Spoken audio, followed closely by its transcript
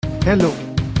Hello.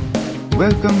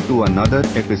 Welcome to another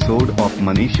episode of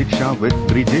Money Shiksha with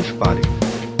Brijesh Parekh.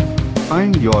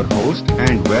 I'm your host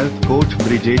and wealth coach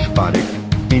Brijesh Parekh.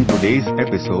 In today's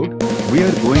episode, we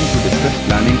are going to discuss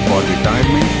planning for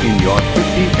retirement in your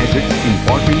 50 as it's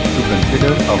important to consider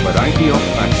a variety of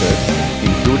factors,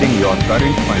 including your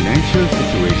current financial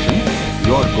situation,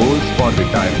 your goals for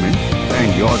retirement,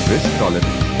 and your risk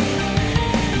tolerance.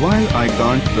 While I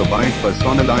can't provide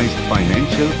personalized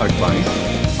financial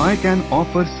advice, I can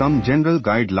offer some general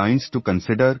guidelines to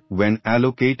consider when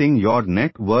allocating your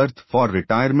net worth for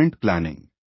retirement planning.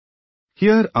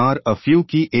 Here are a few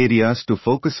key areas to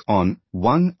focus on.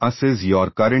 1. Assess your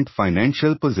current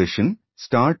financial position.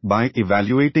 Start by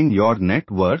evaluating your net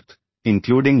worth,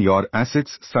 including your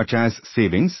assets such as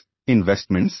savings,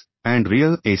 investments, and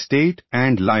real estate,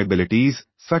 and liabilities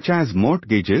such as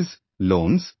mortgages,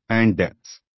 loans, and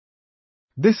debts.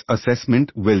 This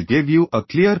assessment will give you a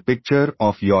clear picture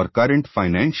of your current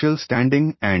financial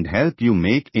standing and help you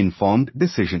make informed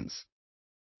decisions.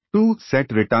 2.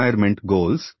 Set retirement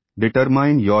goals.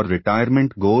 Determine your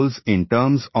retirement goals in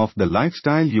terms of the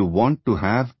lifestyle you want to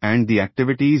have and the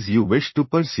activities you wish to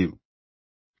pursue.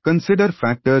 Consider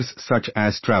factors such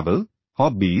as travel,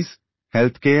 hobbies,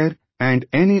 healthcare, and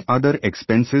any other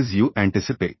expenses you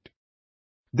anticipate.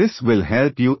 This will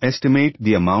help you estimate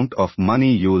the amount of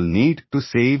money you'll need to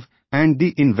save and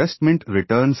the investment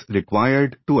returns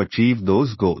required to achieve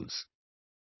those goals.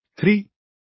 3.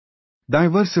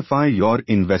 Diversify your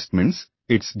investments.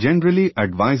 It's generally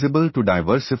advisable to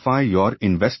diversify your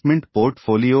investment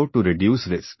portfolio to reduce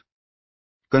risk.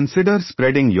 Consider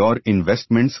spreading your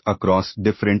investments across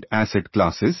different asset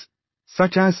classes,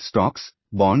 such as stocks,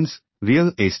 bonds,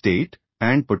 real estate,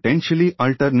 and potentially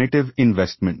alternative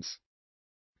investments.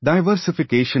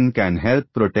 Diversification can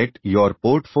help protect your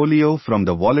portfolio from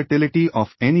the volatility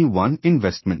of any one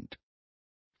investment.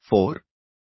 4.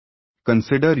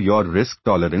 Consider your risk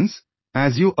tolerance.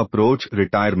 As you approach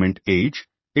retirement age,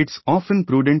 it's often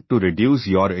prudent to reduce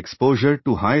your exposure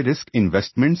to high-risk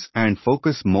investments and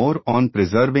focus more on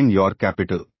preserving your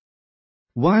capital.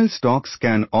 While stocks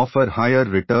can offer higher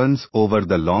returns over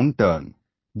the long term,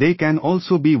 they can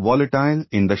also be volatile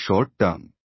in the short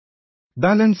term.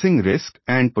 Balancing risk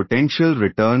and potential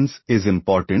returns is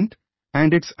important,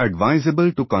 and it's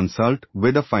advisable to consult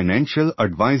with a financial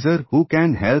advisor who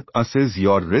can help assess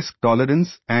your risk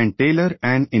tolerance and tailor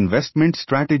an investment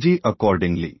strategy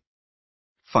accordingly.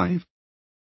 5.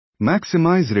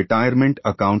 Maximize retirement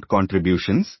account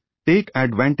contributions. Take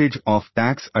advantage of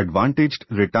tax-advantaged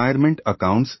retirement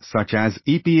accounts such as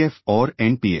EPF or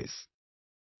NPS.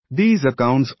 These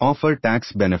accounts offer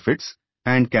tax benefits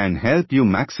and can help you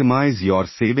maximize your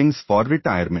savings for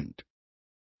retirement.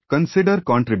 Consider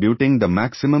contributing the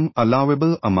maximum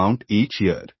allowable amount each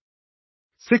year.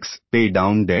 6. Pay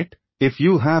down debt. If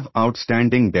you have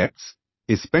outstanding debts,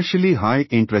 especially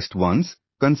high-interest ones,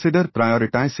 consider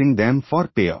prioritizing them for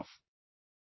payoff.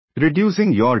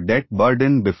 Reducing your debt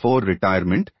burden before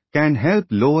retirement can help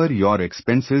lower your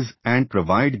expenses and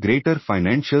provide greater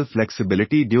financial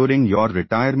flexibility during your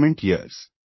retirement years.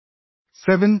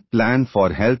 7. Plan for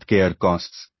healthcare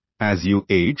costs. As you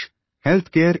age,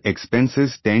 healthcare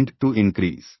expenses tend to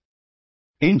increase.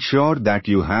 Ensure that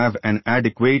you have an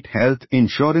adequate health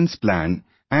insurance plan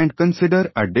and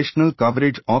consider additional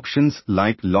coverage options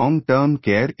like long-term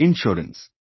care insurance.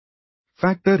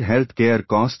 Factor healthcare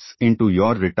costs into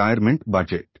your retirement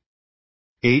budget.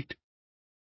 8.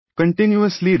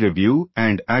 Continuously review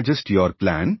and adjust your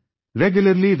plan.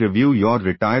 Regularly review your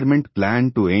retirement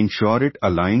plan to ensure it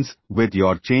aligns with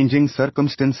your changing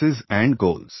circumstances and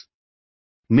goals.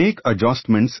 Make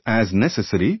adjustments as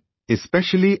necessary,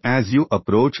 especially as you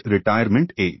approach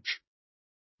retirement age.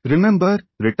 Remember,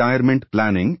 retirement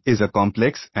planning is a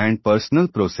complex and personal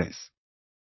process.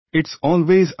 It's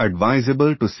always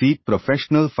advisable to seek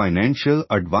professional financial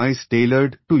advice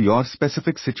tailored to your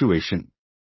specific situation.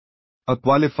 A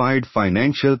qualified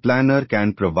financial planner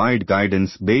can provide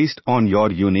guidance based on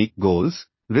your unique goals,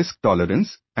 risk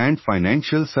tolerance, and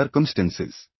financial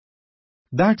circumstances.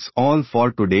 That's all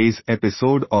for today's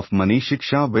episode of Money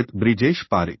Shiksha with Brijesh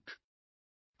Parekh.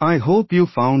 I hope you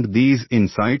found these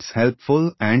insights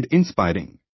helpful and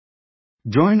inspiring.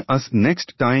 Join us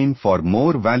next time for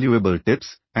more valuable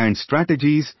tips and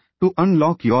strategies to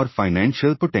unlock your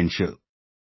financial potential.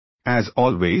 As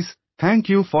always, thank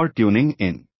you for tuning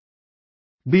in.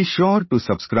 Be sure to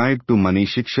subscribe to Money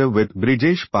Shiksha with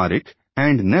Brijesh Parekh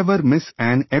and never miss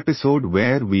an episode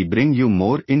where we bring you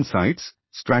more insights,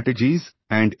 strategies,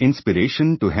 and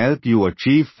inspiration to help you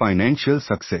achieve financial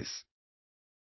success.